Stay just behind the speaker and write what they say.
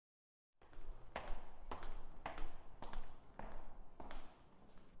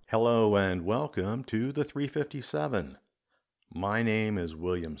Hello and welcome to the 357. My name is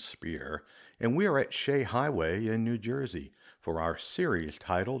William Spear, and we are at Shea Highway in New Jersey for our series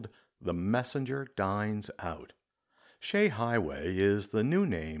titled The Messenger Dines Out. Shea Highway is the new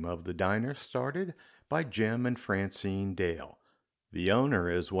name of the diner started by Jim and Francine Dale. The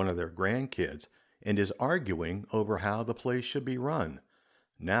owner is one of their grandkids and is arguing over how the place should be run.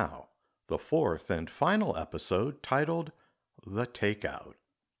 Now, the fourth and final episode titled The Takeout.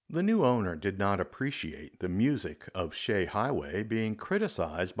 The new owner did not appreciate the music of Shea Highway being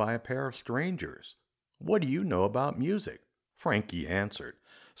criticized by a pair of strangers. "What do you know about music?" Frankie answered.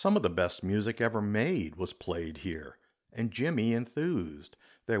 "Some of the best music ever made was played here." And Jimmy enthused.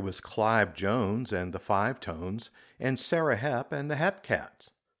 There was Clive Jones and the Five Tones, and Sarah Hepp and the Hepp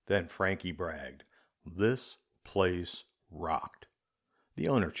Cats. Then Frankie bragged, "This place rocked." The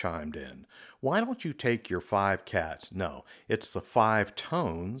owner chimed in. "Why don't you take your Five Cats?" "No, it's the Five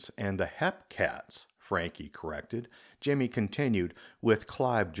Tones and the Hepp Cats," Frankie corrected. Jimmy continued, "with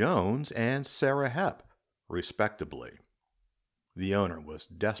Clive Jones and Sarah Hepp, respectively." The owner was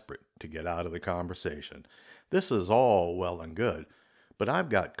desperate to get out of the conversation. "This is all well and good, but I've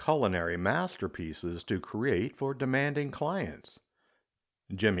got culinary masterpieces to create for demanding clients."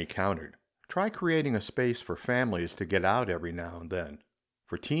 Jimmy countered, "Try creating a space for families to get out every now and then,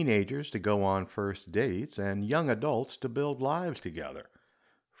 for teenagers to go on first dates, and young adults to build lives together."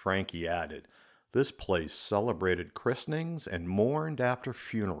 Frankie added, "This place celebrated christenings and mourned after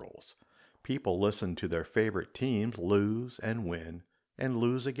funerals. People listened to their favorite teams lose and win and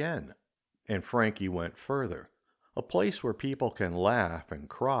lose again." And Frankie went further. "A place where people can laugh and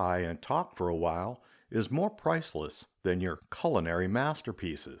cry and talk for a while is more priceless than your culinary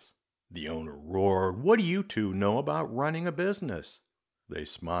masterpieces." The owner roared, "What do you two know about running a business?" They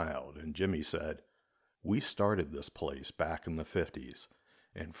smiled, and Jimmy said, "We started this place back in the 50s.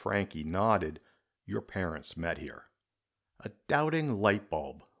 And Frankie nodded, "Your parents met here." A doubting light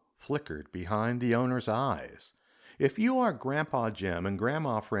bulb flickered behind the owner's eyes. "If you are Grandpa Jim and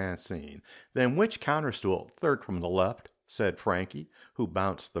Grandma Francine, then which counterstool?" "Third from the left," said Frankie, who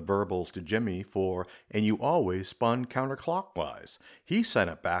bounced the burbles to Jimmy for, "and you always spun counterclockwise." He sent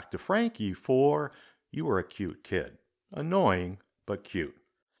it back to Frankie for, "You were a cute kid. Annoying, but cute."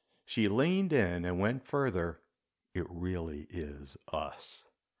 She leaned in and went further, "It really is us."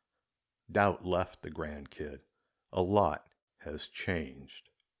 Doubt left the grandkid. A lot has changed.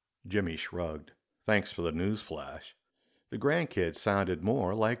 Jimmy shrugged. "Thanks for the news flash." The grandkid sounded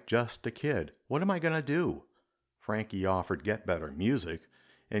more like just a kid. "What am I going to do?" Frankie offered get better music,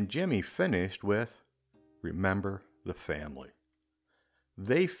 and Jimmy finished with, "Remember the family."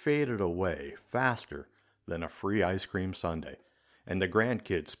 They faded away faster than a free ice cream sundae, and the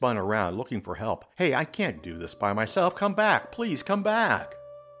grandkid spun around looking for help. "Hey, I can't do this by myself. Come back. Please come back."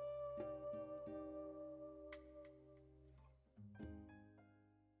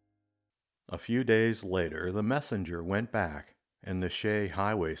 A few days later, the messenger went back, and the Shea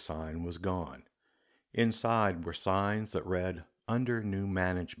Highway sign was gone. Inside were signs that read, "Under new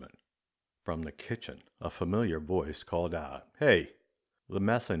management." From the kitchen, a familiar voice called out, "Hey!" The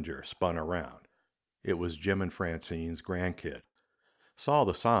messenger spun around. It was Jim and Francine's grandkid. "Saw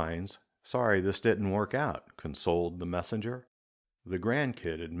the signs. Sorry this didn't work out," consoled the messenger. The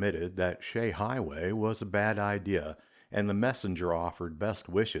grandkid admitted that Shea Highway was a bad idea, and the messenger offered best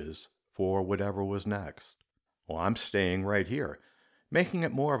wishes for whatever was next. "Well, I'm staying right here, making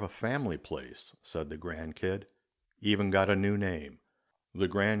it more of a family place," said the grandkid. "Even got a new name." The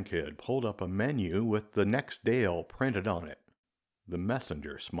grandkid pulled up a menu with the next Dale printed on it. The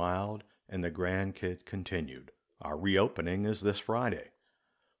messenger smiled, and the grandkid continued, "Our reopening is this Friday."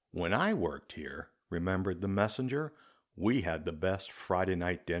 "When I worked here," remembered the messenger, "we had the best Friday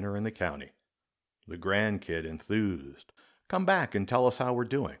night dinner in the county." The grandkid enthused. "Come back and tell us how we're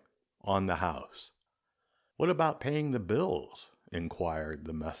doing." "On the house." "What about paying the bills?" inquired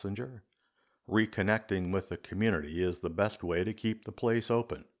the messenger. "Reconnecting with the community is the best way to keep the place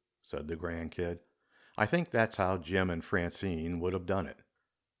open," said the grandkid. "I think that's how Jim and Francine would have done it."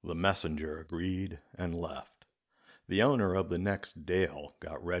 The messenger agreed and left. The owner of the next Dale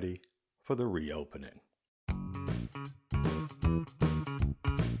got ready for the reopening.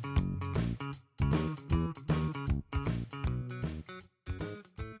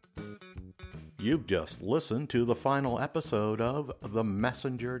 You've just listened to the final episode of The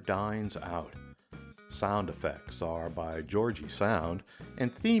Messenger Dines Out. Sound effects are by Georgie Sound,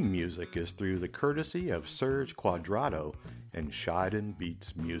 and theme music is through the courtesy of Serge Quadrado and Scheiden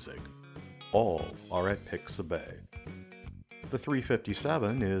Beats Music. All are at Pixabay. The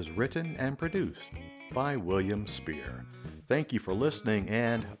 357 is written and produced by William Spear. thank you for listening,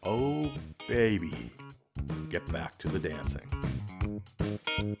 and oh baby, get back to the dancing.